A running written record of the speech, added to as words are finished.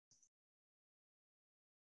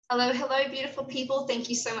Hello, hello, beautiful people. Thank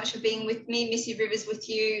you so much for being with me. Missy Rivers with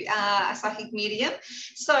you, a psychic medium.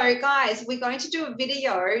 So guys, we're going to do a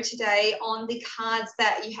video today on the cards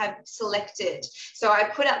that you have selected. So I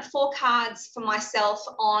put up 4 cards for myself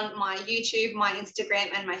on my YouTube, my Instagram,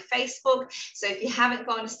 and my Facebook. So if you haven't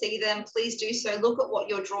gone to see them, please do so. Look at what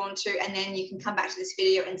you're drawn to, and then you can come back to this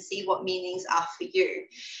video and see what meanings are for you.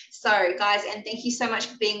 So guys, and thank you so much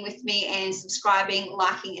for being with me and subscribing,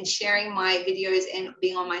 liking, and sharing my videos and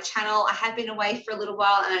being on my channel. I have been away for a little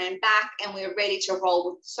while and I am back, and we're ready to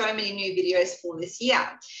roll with so many new videos for this year.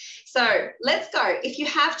 So let's go. If you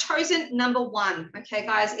have chosen number 1, okay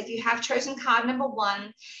guys, if you have chosen card number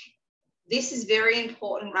 1, this is very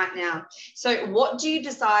important right now. So what do you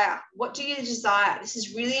desire? What do you desire? This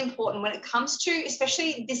is really important when it comes to,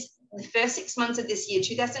 especially the first 6 months of this year,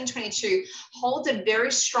 2022, holds a very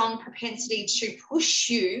strong propensity to push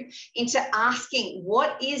you into asking,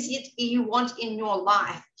 what is it you want in your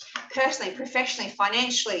life? Personally, professionally,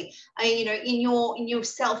 financially, in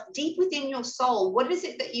yourself, deep within your soul, what is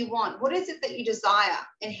it that you want? What is it that you desire?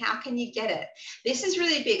 And how can you get it? This is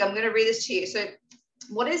really big. I'm going to read this to you. So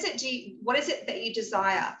what is it that you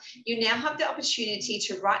desire? You now have the opportunity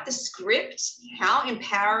to write the script. How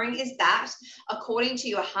empowering is that? According to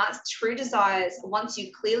your heart's true desires. Once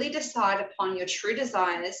you clearly decide upon your true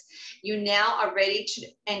desires, you now are ready to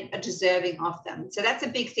and are deserving of them. So that's a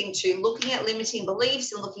big thing too. Looking at limiting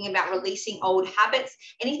beliefs and looking about releasing old habits.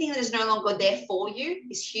 Anything that is no longer there for you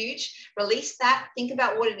is huge. Release that. Think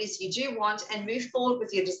about what it is you do want and move forward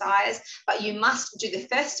with your desires. But you must do the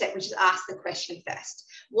first step, which is ask the question first.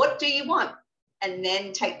 What do you want? And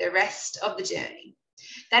then take the rest of the journey.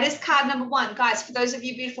 That is card number 1. Guys, for those of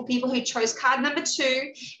you beautiful people who chose card number 2,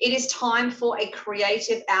 it is time for a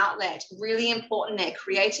creative outlet. Really important there.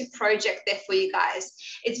 Creative project there for you guys.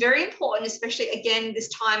 It's very important, especially again, this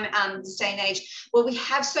time, this day and age, where we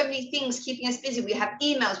have so many things keeping us busy. We have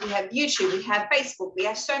emails, we have YouTube, we have Facebook, we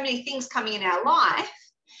have so many things coming in our life.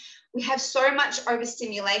 We have so much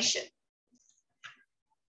overstimulation.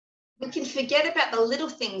 We can forget about the little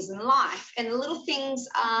things in life, and the little things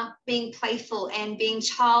are being playful and being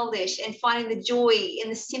childish and finding the joy in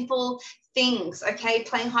the simple things, okay?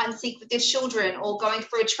 Playing hide and seek with your children, or going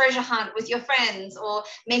for a treasure hunt with your friends, or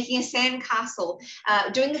making a sandcastle,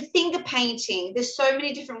 doing the finger painting. There's so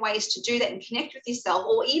many different ways to do that and connect with yourself,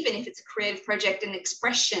 or even if it's a creative project, an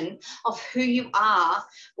expression of who you are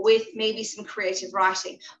with maybe some creative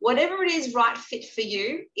writing. Whatever it is right fit for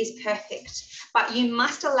you is perfect, but you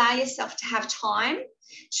must allow yourself to have time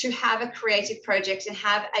to have a creative project and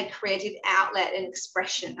have a creative outlet and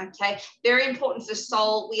expression, okay? Very important for the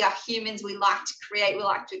soul. We are humans. We like to create. We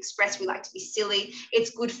like to express. We like to be silly. It's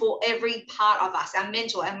good for every part of us, our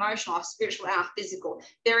mental, our emotional, our spiritual, and our physical.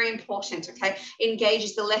 Very important, okay? It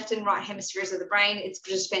engages the left and right hemispheres of the brain. It's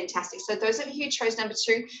just fantastic. So those of you who chose number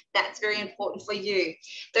 2, that's very important for you.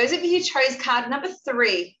 Those of you who chose card number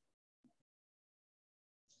 3,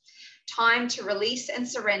 time to release and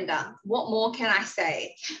surrender. What more can I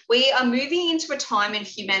say? We are moving into a time in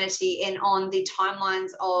humanity and on the timelines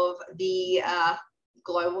of the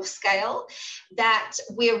global scale that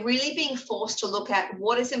we're really being forced to look at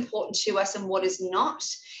what is important to us and what is not,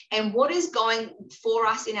 and what is going for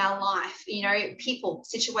us in our life. People,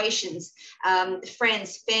 situations,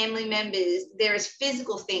 friends, family members. There is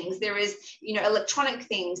physical things. There is, electronic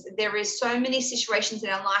things. There is so many situations in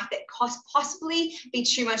our life that possibly be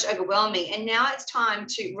too much overwhelming. And now it's time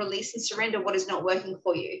to release and surrender what is not working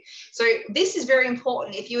for you. So this is very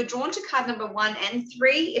important. If you are drawn to card number 1 and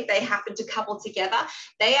 3, if they happen to couple together,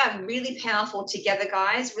 they are really powerful together,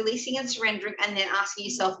 guys. Releasing and surrendering, and then asking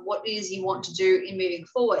yourself what it is you want to do in moving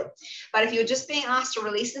forward. But if you're just being asked to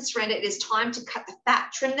release and surrender, it is time to cut the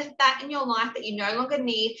fat, trim the fat in your life that you no longer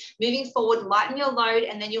need. Moving forward, lighten your load,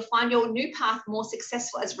 and then you'll find your new path more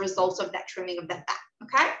successful as a result of that trimming of the fat,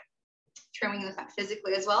 okay? Trimming the fat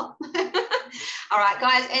physically as well. All right,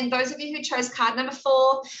 guys, and those of you who chose card number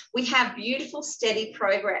 4, we have beautiful, steady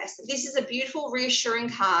progress. This is a beautiful, reassuring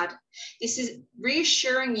card. This is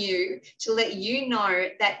reassuring you to let you know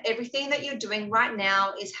that everything that you're doing right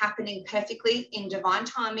now is happening perfectly in divine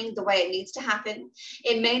timing, the way it needs to happen.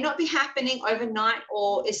 It may not be happening overnight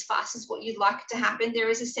or as fast as what you'd like it to happen. There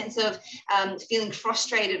is a sense of feeling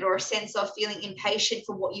frustrated, or a sense of feeling impatient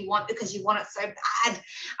for what you want because you want it so bad.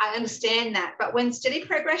 I understand that. But when steady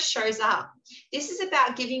progress shows up, this is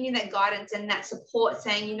about giving you that guidance and that support,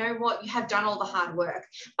 saying, you know what, you have done all the hard work,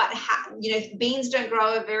 but beans don't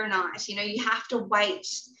grow overnight. You have to wait.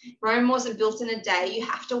 Rome wasn't built in a day. You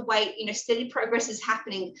have to wait. Steady progress is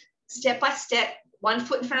happening step by step, one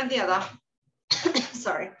foot in front of the other.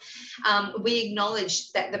 sorry, we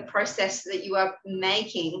acknowledge that the process that you are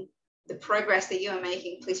making, the progress that you are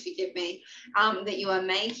making, please forgive me, that you are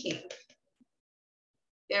making,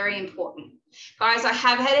 very important. Guys, I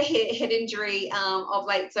have had a head injury of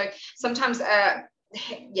late, so sometimes,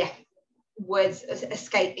 yeah, words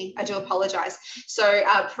escape me. I do apologize. So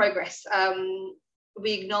progress.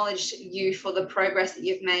 We acknowledge you for the progress that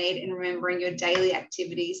you've made in remembering your daily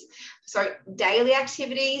activities. So daily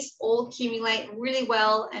activities all accumulate really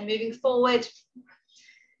well, and moving forward,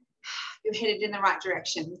 you're headed in the right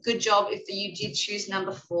direction. Good job if you did choose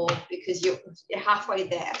number 4, because you're halfway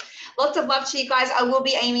there. Lots of love to you guys. I will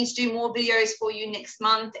be aiming to do more videos for you next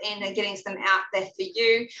month and getting some out there for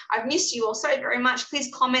you. I've missed you all so very much.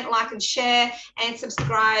 Please comment, like, and share, and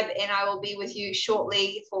subscribe, and I will be with you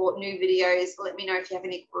shortly for new videos. Let me know if you have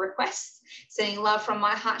any requests. Sending love from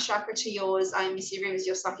my heart chakra to yours. I'm Missy Rivers,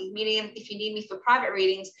 your psychic medium. If you need me for private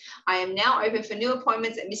readings, I am now open for new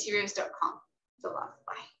appointments at missyrivers.com. So love.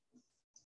 Bye.